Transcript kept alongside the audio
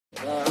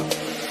You.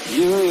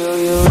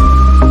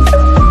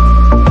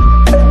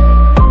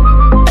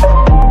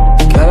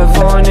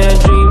 California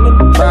dreaming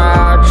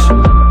about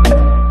you.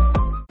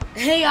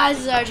 Hey guys,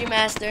 this is RG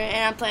Master,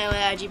 and I'm playing with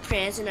RG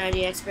Prince and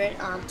RG Expert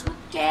on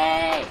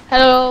 2K.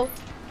 Hello.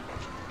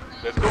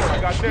 Let's go. I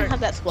got I next. have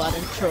that squad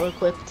intro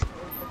equipped.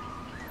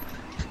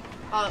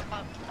 Oh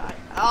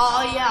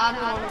yeah, I'm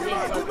the one who's being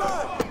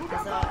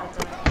so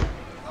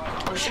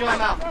Oh, shoot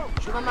him out.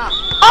 Shoot him out.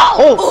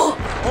 Oh!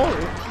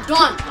 You're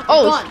done.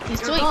 Oh, You're done.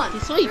 he's You're sweet. done.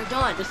 He's sweet. You're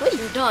done. He's sweet.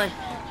 You're done.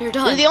 You're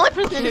done. You're the only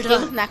person in You're this game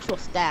done. with an actual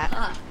stat.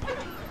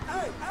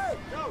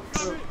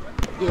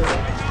 He Yeah.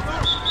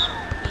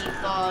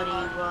 thought he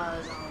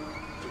was.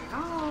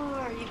 Oh,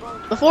 are you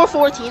going? Before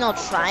 14, I'll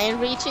try and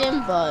reach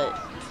him, but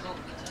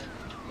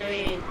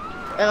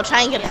I'll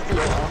try and get a steal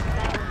ball.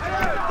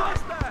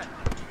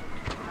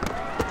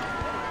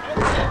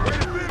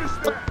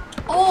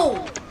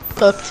 Oh!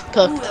 Cooked.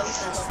 Ooh, that was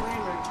that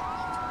slammer.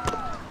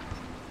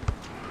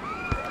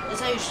 That's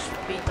how you should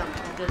beat them.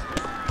 Like this.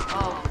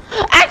 Oh.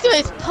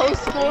 Activates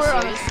post score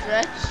on a serious?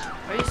 stretch.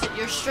 Are you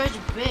your stretch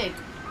big?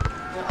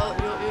 Oh,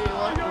 you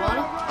want it?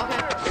 Okay.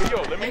 Hey, yo,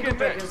 let me Ankle get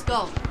break, next. let's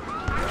go.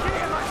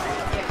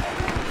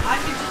 I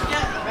can just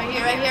get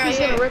right here. He's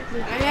gonna rip me.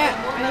 Right here.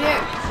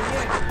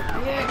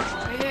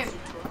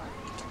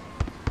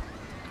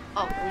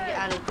 Oh, let me get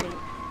out of the thing.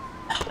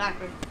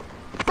 Backward.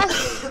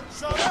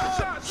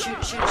 Shoot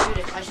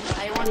it.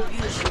 I want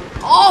you to shoot.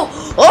 Oh!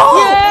 Oh!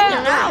 Yeah! Get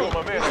him out! Oh,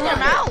 my man. Get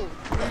him out!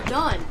 You're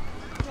done.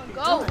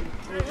 Go!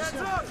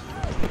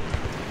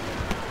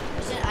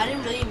 I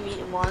didn't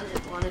really want to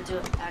do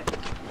it.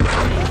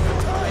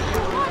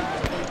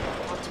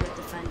 Ultimate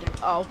defender.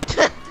 Oh.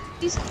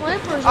 These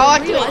clampers Oh, are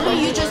I real. I know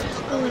you just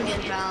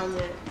get around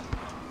it.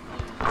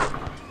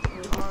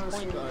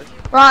 Point guard.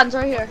 Ron's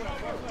right here.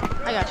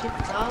 I got you.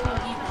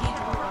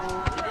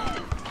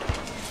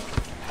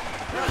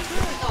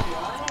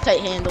 Tight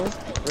handle.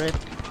 Rip.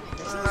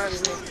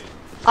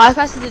 I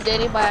passed it to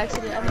Danny by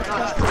accident. I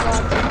passed it to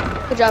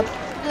Ron. Good job. Look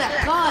at that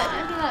cut.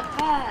 Look at that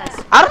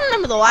pass. I don't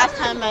remember the last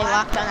time my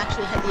lockdown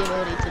actually had the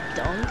ability to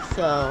dunk,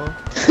 so.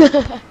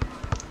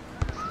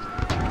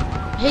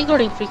 I hate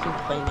guarding freaking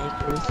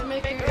playmakers.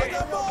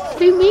 What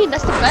do you mean?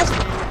 That's the best.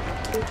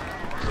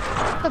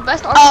 The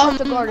best arsenal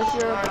to guard if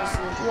you're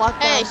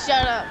locked Hey, down.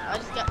 shut up. I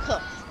just got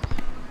cooked.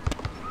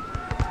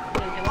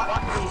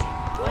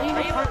 Why do you have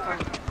a park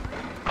card?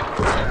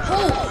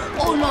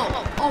 Oh no!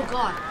 Oh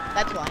god!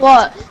 That's why.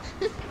 What?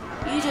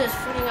 You just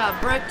freaking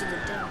got bricked to the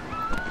death.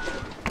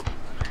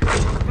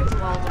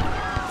 Well done.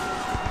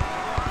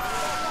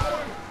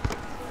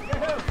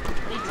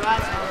 He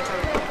drives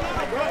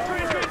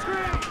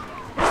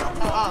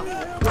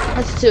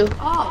That's two.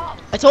 Oh!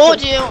 I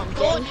told you, I'm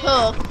getting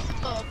cooked.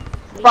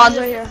 Ron's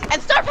right here.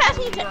 And start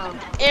passing it to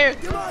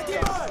Eric. You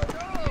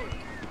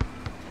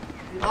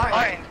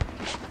are.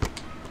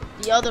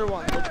 The other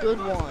one, the good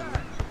one.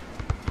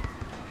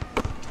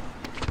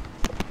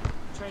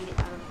 Trying to get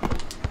out of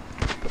it.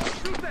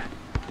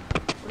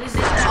 What is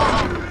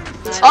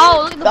this?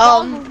 Oh, look at the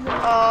ball movement.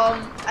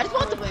 I just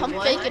want to pump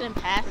what? fake it and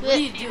pass What are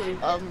you it. doing?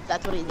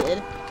 That's what he did.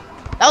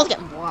 That was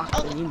getting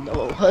blocked, and you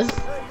know it was.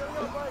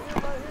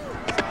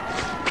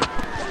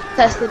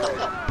 Tested.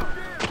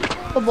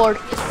 The board.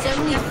 It's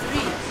 73.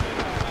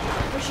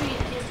 I'm sure you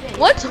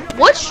can't say.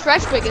 What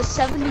stretch big is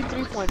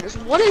 73 pointers?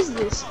 What is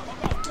this?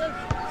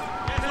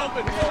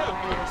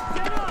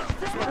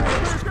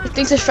 He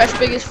thinks the stretch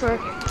big is for.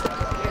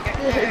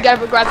 You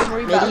gotta grab him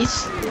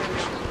rebounds.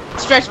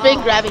 Middies. Stretch big,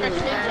 grabbing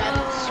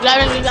rebounds.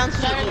 Grabbing rebounds,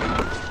 shooting.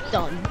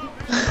 Done.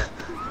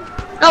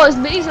 No, his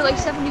minis are like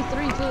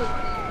 73 too.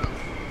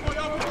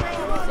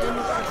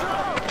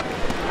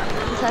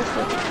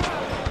 Tested.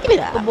 Give me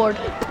that. The board.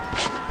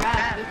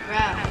 Grab, good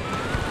grab.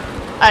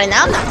 Alright,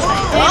 now I'm not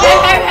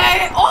playing.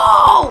 Hey!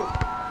 Oh!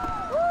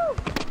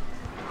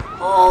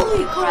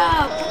 Holy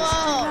crap!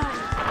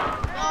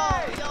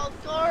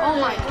 Oh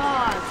my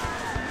god.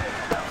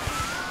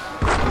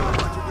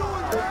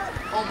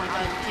 Oh my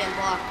god, you can't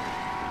block.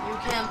 You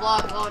can't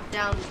block, go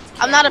down.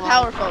 I'm not a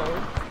power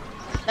forward.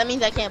 That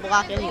means I can't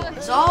block anyone.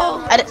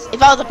 So,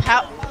 If I was a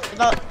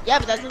yeah,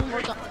 but that doesn't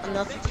work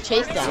unless it's a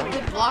chase down.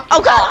 good block.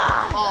 Oh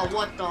god! Oh,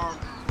 what the?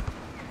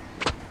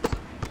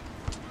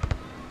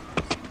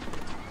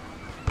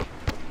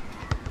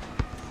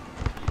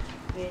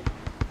 Wait,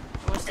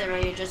 I'm gonna stay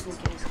right here just in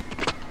case.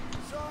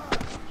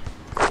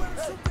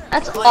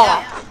 That's Oh, all.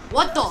 yeah.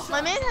 What the?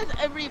 My man has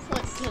every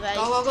point because I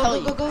Go, tell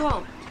you.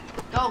 Go.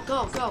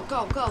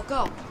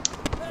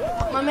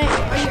 My man,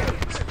 right here.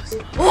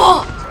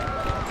 Oh!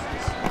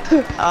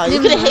 You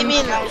could have hit me.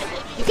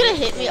 You could have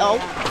hit me. Oh.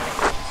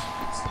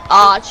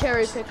 Ah,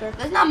 cherry picker.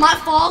 That's not my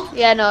fault.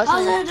 Yeah, no, it's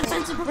How's not. that a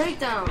defensive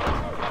breakdown?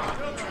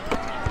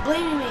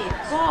 Blaming me.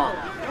 Ball.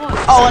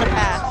 Oh, what a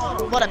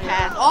pass! What a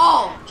pass!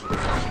 Oh!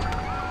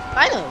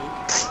 Finally,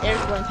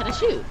 Eric's learned how to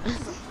shoot.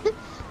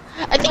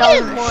 I think I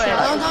have more. No.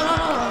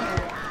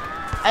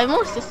 I have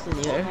more assists than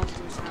you.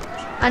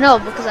 I know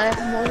because I have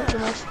the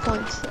most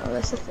points. So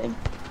that's the thing.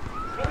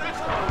 He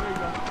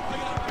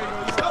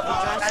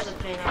drives to the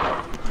paint.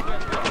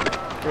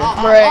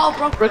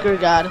 Bricker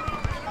God.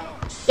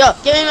 Yo,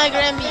 give me my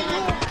grand bean.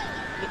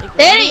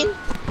 Danny!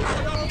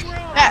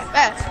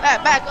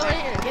 Back, over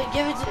here.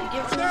 Give it to me.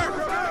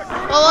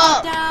 Pull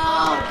up.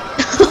 Down.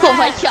 Oh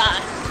my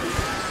god.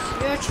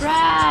 You're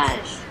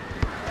trash.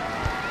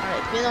 Alright,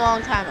 it's been a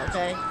long time,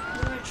 okay?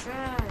 You're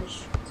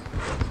trash.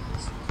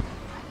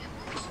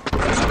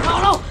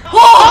 No!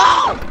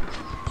 Whoa!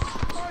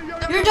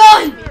 You're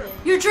done.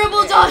 You're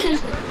triple done.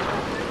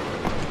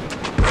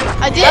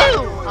 I do! I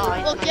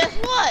Well, know. guess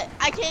what?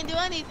 I can't do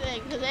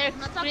anything because Eric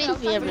screams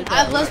me every I day.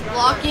 have less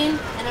blocking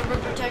and I'm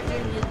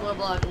protecting. He has more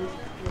blocking.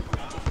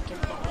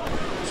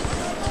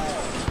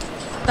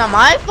 It's not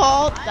my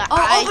fault that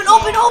I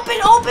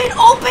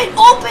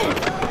Open!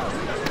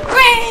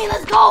 Green,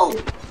 let's go!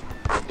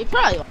 You're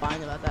probably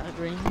lying about that,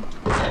 Green.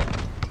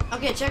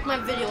 Okay, check my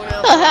video when I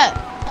What the heck?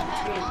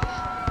 Green.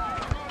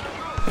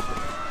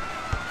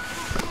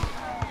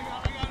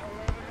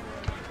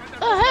 What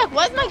the heck?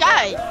 Why's my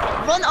guy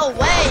run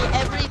away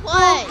every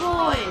play?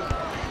 Oh boy!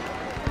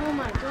 Oh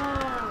my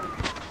god!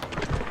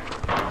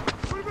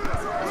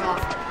 That's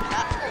awful.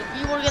 If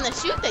you were gonna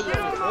shoot that, you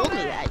already told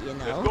me that, you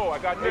Let's know. go. I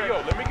got next. Hey, yo,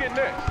 let me get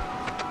next.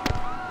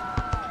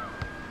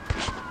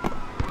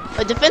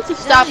 A defensive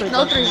stopper.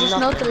 No threes, just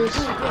no threes.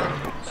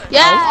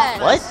 Yeah.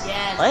 What?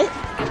 Yes. What?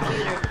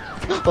 Computer.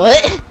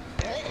 What?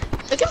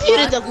 The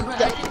computer doesn't.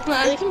 The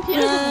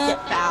computer doesn't get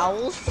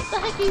fouls. What the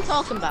heck are you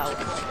talking about?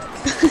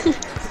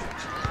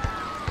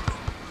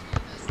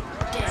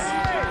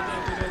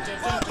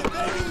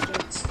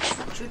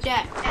 Shoot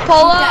that.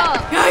 Pull up!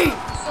 Yay!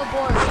 So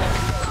bored.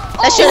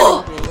 That should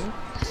have been green.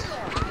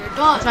 You're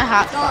done. That's my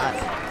hot You're done.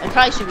 spot. I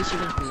probably should be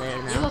shooting from there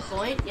You have now. a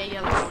point? Yeah, you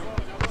have a point.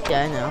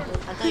 Yeah, I know.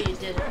 I thought you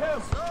did.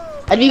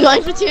 I'd be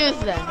going for twos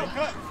then. Come on.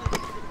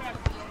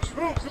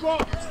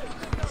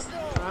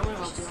 I'm gonna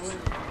help you.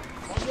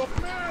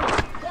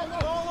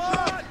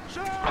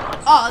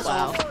 Oh, that's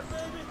Wow. all.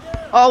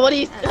 Oh, what do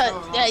you? That's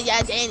all.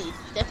 Yeah, Danny.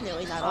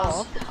 Definitely not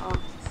all.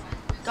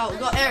 Go,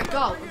 Eric,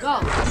 go.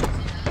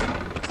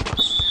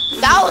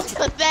 That was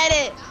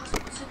pathetic.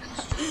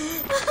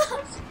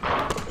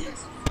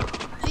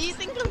 Do you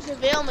think I'm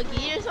JaVale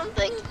McGee or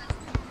something?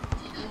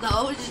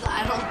 No, just,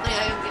 I don't think I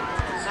can get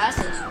this fast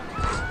enough.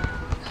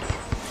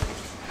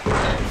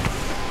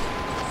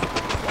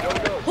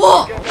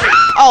 Whoa!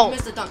 Oh,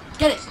 Missed the dunk.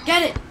 Get it.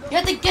 You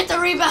have to get the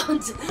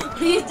rebound.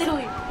 What are you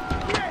doing?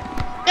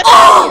 get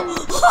Oh!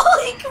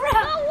 Holy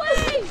crap! No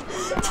way!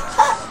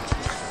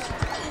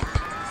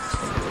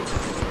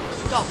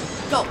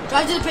 Go.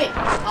 Drive to the paint.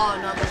 Oh,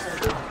 no, that's it.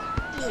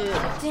 Dude.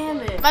 Damn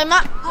it. My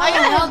guy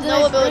has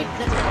no ability. How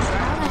the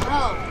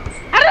hell?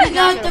 How did You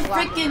I got not the get a block?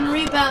 freaking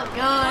rebound,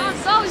 guys.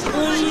 That was What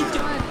are you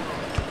doing?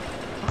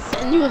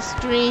 Send you a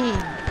screen.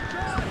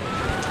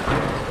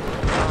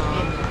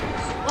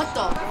 What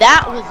the?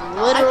 That was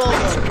literal.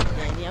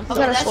 Danny. I'm We so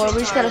gotta that's score, we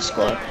just gotta retarded.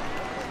 score.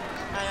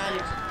 I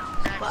know.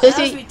 But Does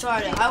that's he-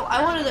 retarded. I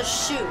wanted to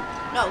shoot.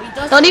 No, he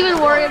doesn't. Don't even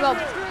worry about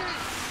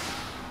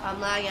I'm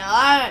lagging.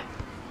 Alright.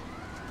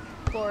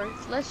 four.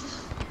 Let's just.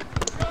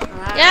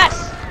 Alright.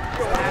 Yes!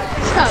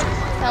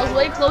 That was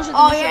way closer than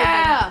Oh it should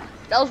have yeah. been.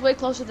 That was way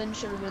closer than it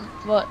should have been.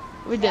 But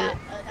we did it.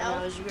 I know,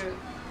 it was weird.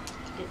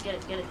 Get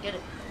it.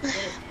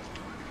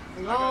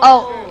 Go.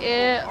 Oh,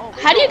 yeah.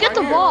 How do you get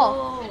the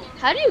ball?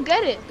 How do you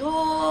get it?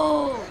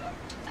 Go.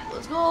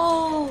 Let's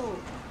go.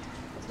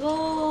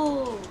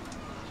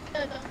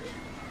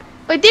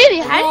 Wait, Danny,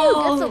 how do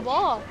you get the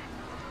ball?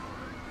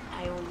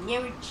 I will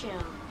never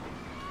chill.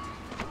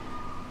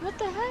 What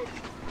the heck?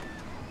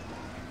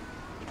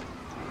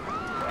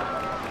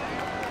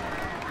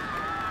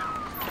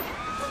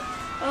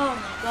 Oh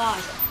my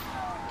gosh.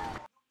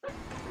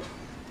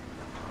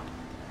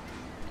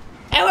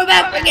 And we're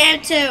back for game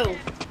 2.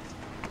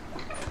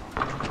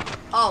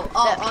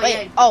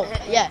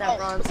 Yeah. That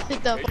bronze.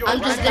 I'm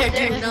just there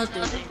doing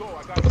nothing.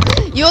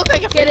 You look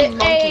like a Get freaking it,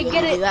 monkey hey, when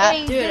get you it, do that. hey,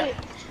 Dude, get it.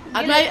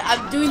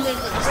 I'm doing this.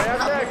 It's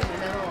not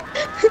moving at all.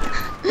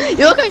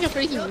 You look like a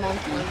freaking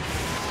monkey.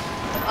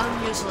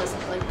 I'm useless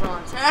like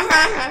bronze.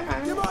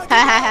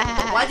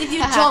 Why did you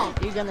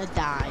jump? You're gonna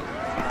die.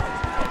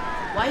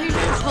 Why are you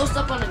trying to post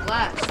up on the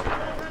glass?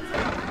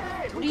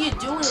 What are you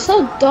doing?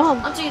 So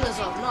dumb. I'm taking this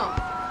off. No.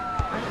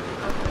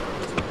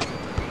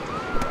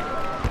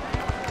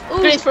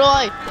 Great for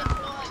life.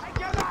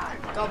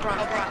 Go, bro.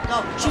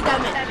 Go. Shoot that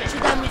man.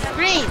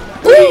 Green.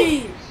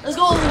 Green. Let's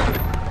go.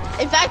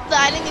 In fact,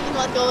 I didn't even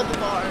let go of the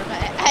bar.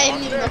 I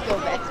didn't even let go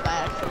of X by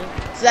actually.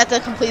 So that's a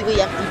completely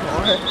empty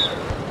bar.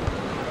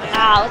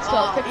 Ah, let's go.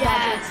 Oh, Pick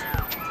yes.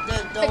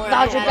 Don't Pick worry,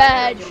 Dodger I had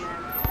badge. it, man.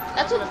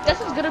 That's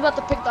what's good about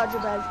the pick dodger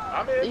badge.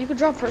 I'm in. You can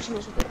draw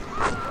personals with it. I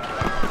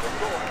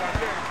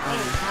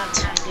didn't have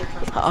that. I did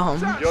first. Yo, I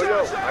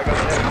got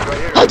next right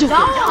here. Oh, dude.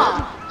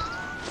 Stop!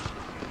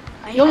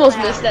 You almost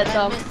missed that,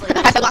 though.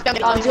 I said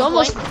lockdown. You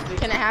almost-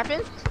 Can it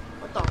happen?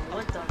 What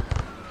the?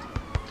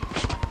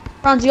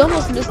 Franz, you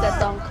almost missed that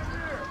dunk.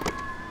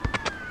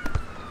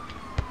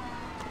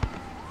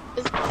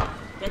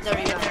 Get the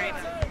rebound.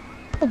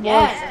 Oh, boy.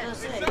 Yes, I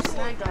was gonna say, you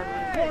snagged on me.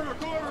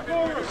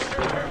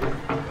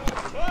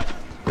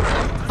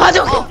 Oh,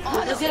 dude.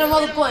 Oh, let's get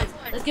another point.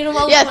 Let's get him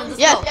over. Yes, Let's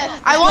yes, go. yes.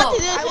 Let's I go. wanted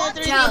to do this in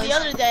 3D Challenge. the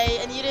other day,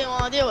 and you didn't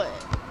want to do it.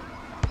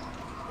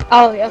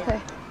 Oh, yeah, okay.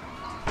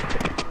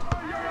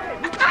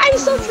 Ah,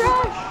 he's so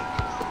trash.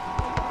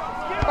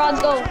 Bronze,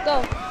 go,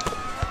 go.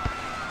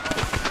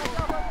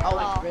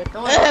 Oh, rip.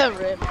 Don't worry.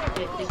 Rip.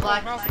 They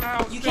block.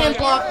 You can't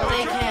block, but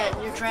they can't.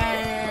 You're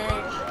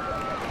trash.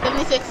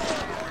 76 Go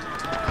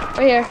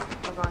Right here.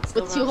 Bronze,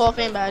 go with 2 Bronze. Hall of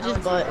Fame badges,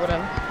 but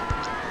whatever.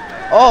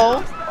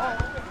 Oh.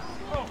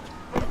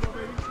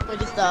 We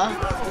just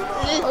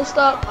Oh,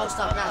 stop. Oh,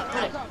 stop now.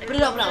 Put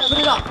it up now. Put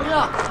it up. Put it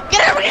up.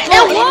 Get it! Get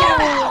Go, it!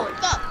 whoa.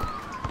 Stop!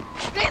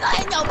 Stay in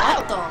your What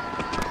mouth! the?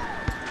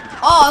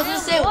 Oh, I was gonna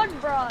say. One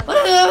bronze. What?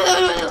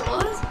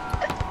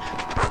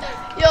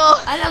 Yo,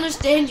 I didn't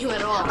understand you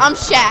at all. I'm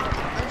Shaq.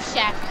 I'm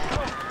Shaq.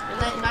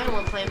 And I don't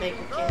want to play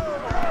maker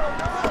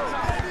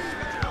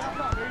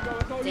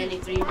kid. Danny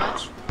 3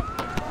 much?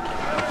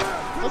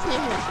 What's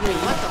name is Wait,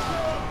 what the?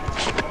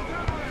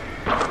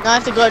 Now I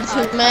have to go to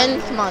 2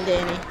 men. Come on,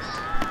 Danny.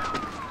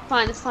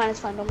 Fine, it's fine, it's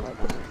fine. Don't worry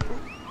about it.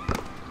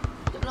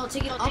 No,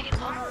 take it up.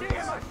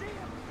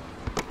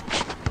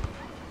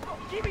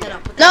 Put that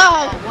up. Put No!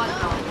 that up. Oh, what?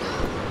 No.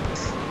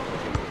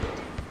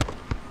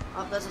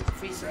 Oh, that's a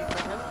free save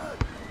for him.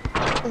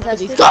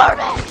 He's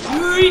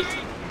garbage!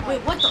 Wait,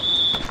 what the?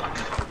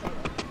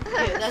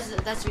 Okay,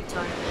 that's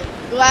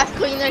retarded. Glass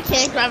cleaner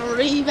can't grab a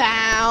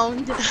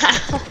rebound. It's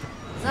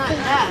not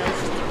that.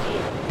 It's just a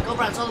game. Go,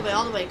 Bronze, all the way,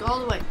 all the way, go all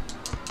the way.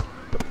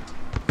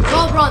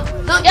 Go, Bronze.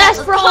 Dunk Yes,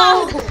 it, let's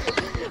Bronze. go.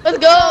 Let's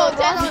go!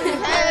 Down on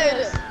his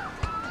head!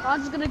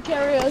 Bronze is gonna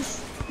carry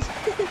us.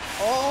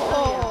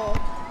 Oh!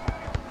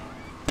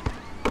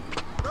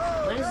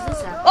 What is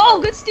this at? Oh,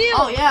 good steal.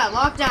 Oh yeah,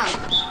 lockdown.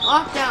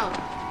 Lockdown.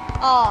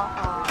 Oh,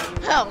 Oh,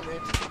 Hell.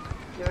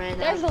 you ran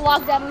there's out. the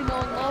lockdown we know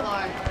and love.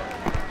 Lord.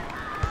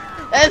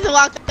 That's a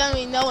lockdown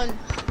we know and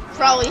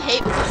probably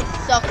hate because he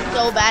sucks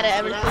so bad at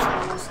everything.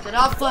 Get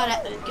off foot.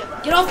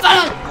 Get off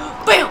foot.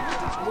 Bam.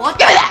 What?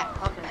 Give me that!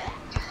 Okay.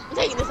 I'm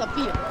taking this up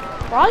here.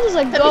 Bronze is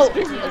like That goat.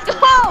 is Let's go.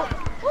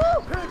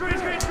 Woo.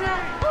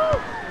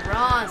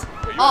 Bronze.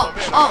 Oh,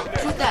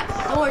 shoot that.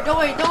 Don't worry.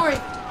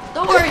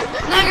 Don't worry.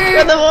 Grab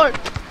Nagger. the board.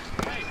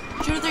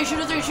 Shoot a three.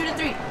 Shoot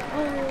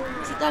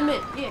that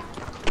mid. Yeah.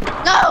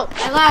 No!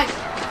 I lagged.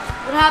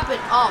 What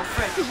happened? Oh,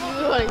 frick. You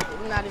were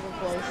not even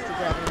close to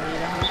grabbing the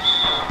rebound.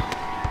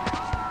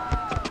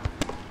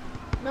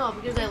 No,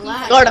 because I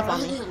lagged. Guard up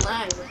on me. I didn't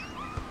lag.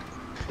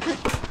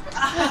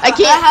 I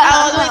can't.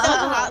 Oh, wait,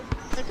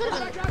 that could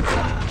have been.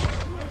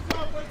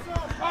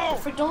 Oh,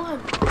 frick, don't let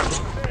him.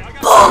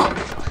 Boom!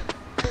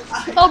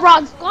 Go,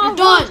 Bronze. Go You're on,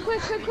 done.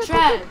 Bronze. Quick.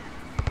 Chad.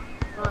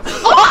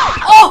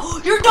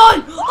 Oh, you're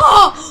done.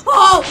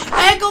 Oh,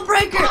 ankle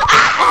breaker.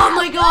 Oh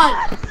my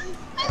god.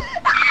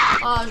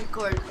 Oh,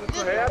 record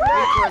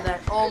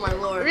that. Oh my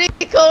lord.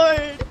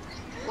 Record!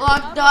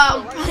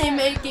 Lockdown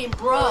playmaking,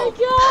 bro.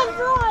 God,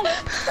 Bronze.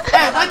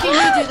 Eric, why can't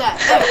you do that?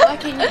 Eric, why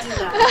can't you do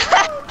that?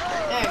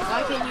 Eric,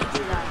 why can't you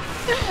do that?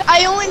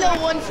 I only know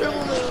one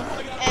triple move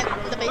and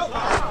the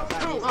baseball.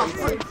 Oh,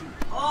 frick.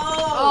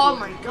 Oh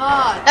my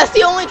god. That's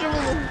the only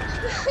triple move.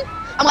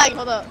 I'm lagging.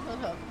 Hold up.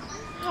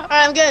 Alright,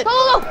 I'm good.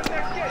 Go.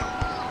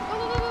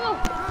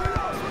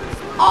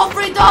 Oh,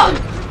 free dog.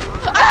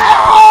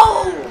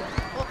 Oh!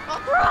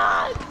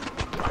 Run!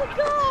 Let's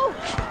go.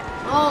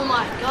 Oh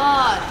my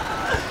god.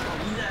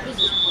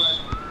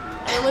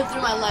 I went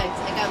through my legs.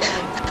 I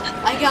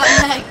got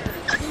leg.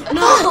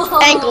 No.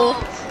 Ankle.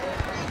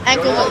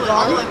 Ankle All was the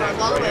way,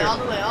 gone. all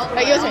the way.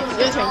 Alright, your turn.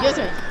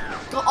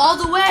 Go all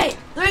the way.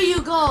 There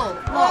you go.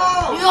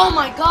 Oh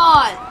my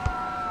god.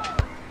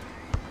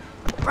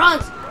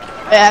 Bronze.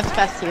 Yeah, I have to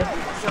pass to you.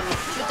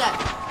 Shoot that.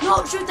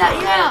 No, shoot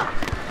that. Yeah.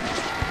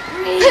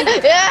 Green.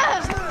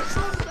 Yeah!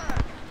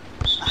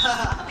 I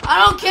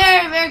don't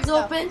care if Eric's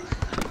open.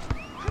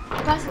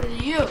 I'm passing it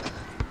to you.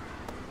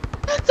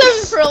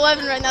 7 for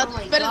 11 right now. Oh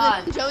my It's better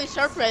God. than Joey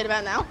Sharp right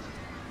about now.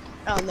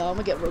 Oh no, I'm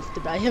gonna get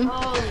roasted by him.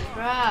 Holy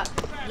crap.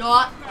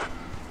 Not.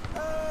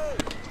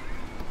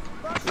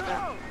 Shoot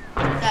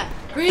that.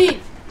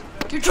 Green.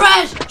 You're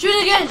trash. Shoot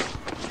it again.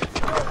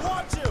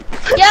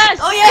 Yes.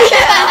 Oh yeah.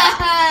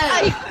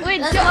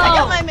 Wait, Let's Joe, go. I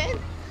got my man.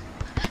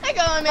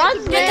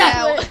 Bronze Get that.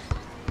 quit.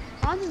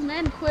 Bronze's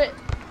man quit.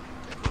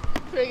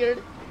 Triggered.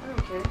 I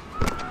don't care.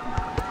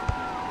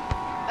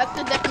 That's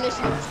the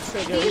definition of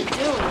What are you triggered.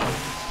 doing?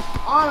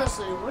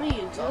 Honestly, what are you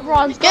Go, doing?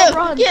 Bronze. Go, Give!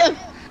 Bronze. Give!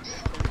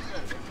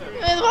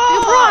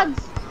 Go, Bronze.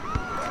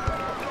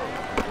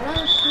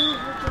 Shoot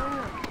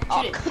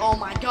it. Oh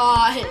my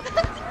god.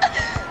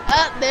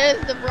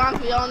 There's the bronze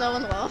we all know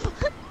and love.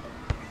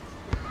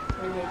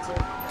 I need to.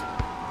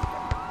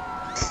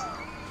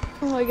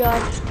 Oh my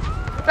god.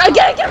 Right,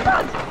 get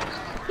Bronze.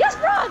 Yes,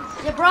 Bronze.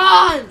 Yeah,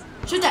 Bronze.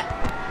 Shoot that.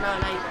 No,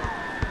 you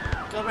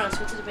don't. Go, Bronze.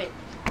 Go to the paint.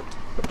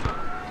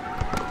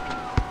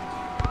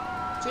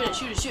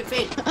 Shoot it.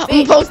 Fade.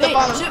 I'm post up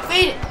on him. Shoot,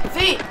 fade it.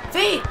 Fade.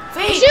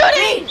 Shoot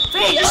it.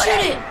 Fade. Just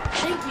shoot it.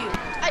 Thank you.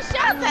 I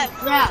shot that so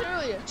crap. much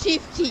earlier.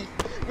 Chief Keef.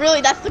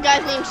 Really, that's the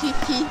guy's name, Chief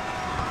Keef.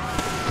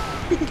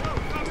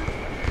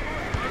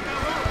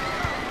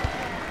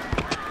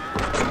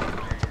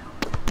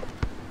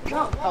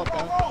 No. Oh,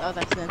 that was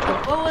accidental.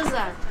 What was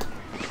that?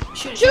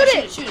 Shoot Shoot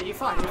it. it. Shoot it. You're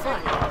fine. You're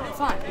fine. You're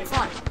fine. You're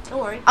fine. Don't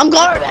worry. I'm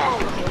guarded. Oh,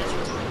 okay, that's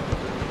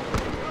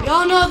yours.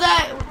 Y'all know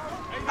that.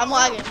 I'm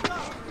lagging.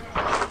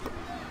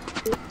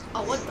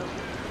 Oh, what the?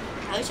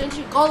 I shouldn't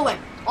you go all the way.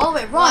 All the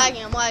way. Run.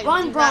 I'm lagging.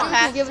 Run, Do bro. not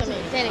pass Give it to to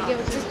me. me. Danny, give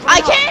it to me.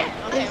 I can't.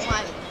 Okay, I'm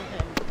lagging.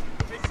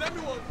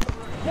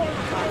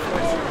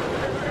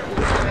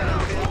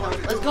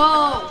 Let's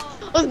go.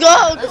 Let's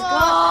go. Let's go.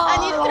 I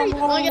need a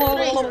 3. I want to get a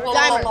 3.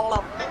 Diamond.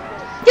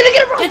 Get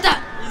it, bro. Get that.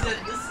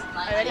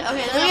 Alright, ready?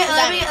 Okay,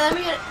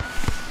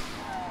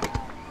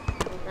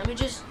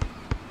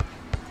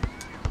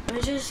 let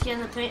me just scan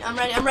the paint. I'm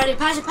ready.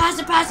 Pass it.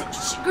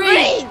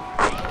 Green.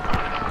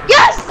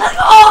 Yes. Let's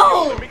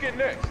go. Let me get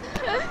next.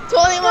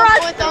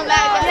 21 points on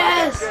that.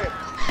 Yes.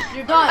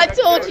 You're done. I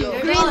told you.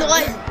 You're Green's done.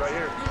 light. Right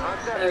here.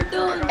 You're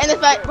done. And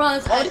if I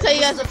Bronze, want to tell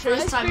you guys the the truth.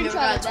 first time you ever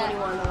got Screenshot of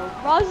 21 though.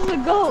 Ross is a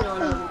goat.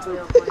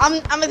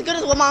 I'm as good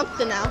as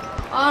Lamonster now.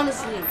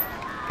 Honestly,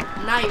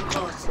 now you're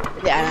close.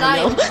 Yeah, Now I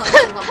you're know. close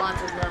to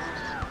Lamonte's level.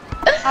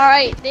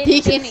 Alright, Danny.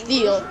 He can Danny,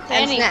 steal and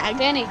Danny, snag.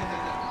 Danny.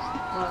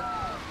 What?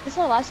 This is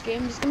our last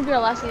game. This is gonna be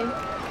our last game.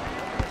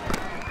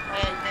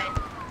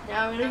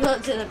 Now I'm gonna go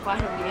to the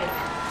final game.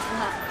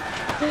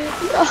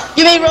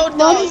 Give me road Ross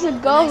dog. is a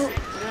goat. We're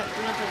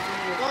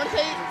gonna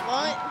play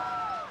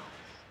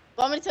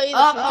Want me to tell you? Want me to tell you the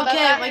Oh, truth about okay.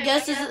 that? I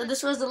guess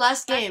this was the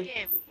last game.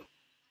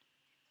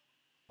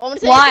 Want me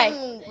to tell Why? you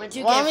something? My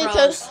 2K Want me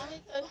froze. to?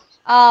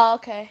 Oh,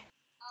 okay.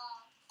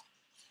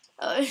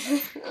 Hop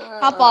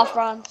Hop off,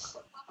 Ron.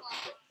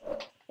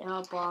 Yeah,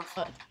 hop off.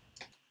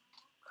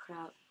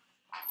 Crap.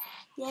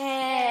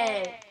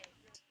 Yay!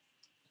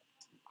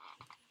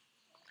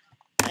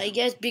 I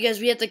guess because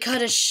we have to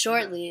cut it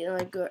shortly,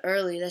 like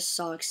early. That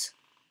sucks.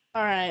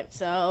 All right,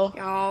 so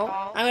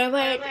No, I'm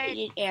gonna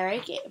put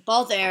Eric,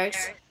 both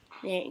Erics,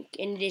 in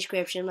the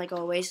description, like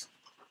always.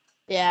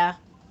 yeah,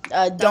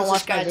 don't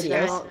watch my subscribe to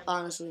them, videos.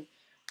 honestly.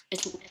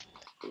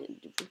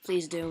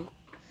 Please do.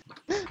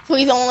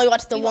 Please only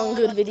watch the one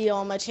good video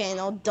on my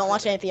channel. Don't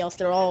watch anything else.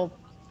 They're all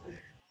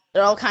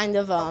kind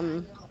of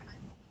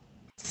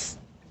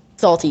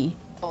salty.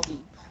 What do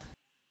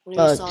you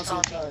mean saucy?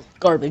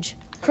 Garbage.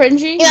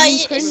 Cringy? Yeah, You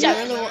mean yeah,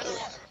 cringy?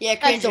 Yeah,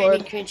 That's cringy. the I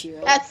word. mean cringy,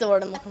 right? That's the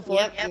word I'm looking for.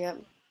 Yep.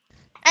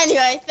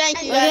 Anyway,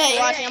 thank you guys Okay. for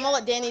watching. I'm gonna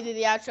let Danny do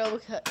the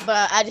outro,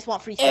 but I just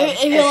want free subs.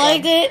 If you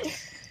liked it,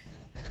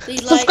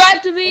 please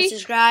Subscribe to and me.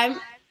 subscribe.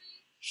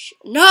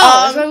 No,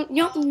 Um,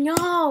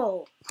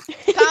 no.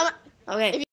 comment. Okay.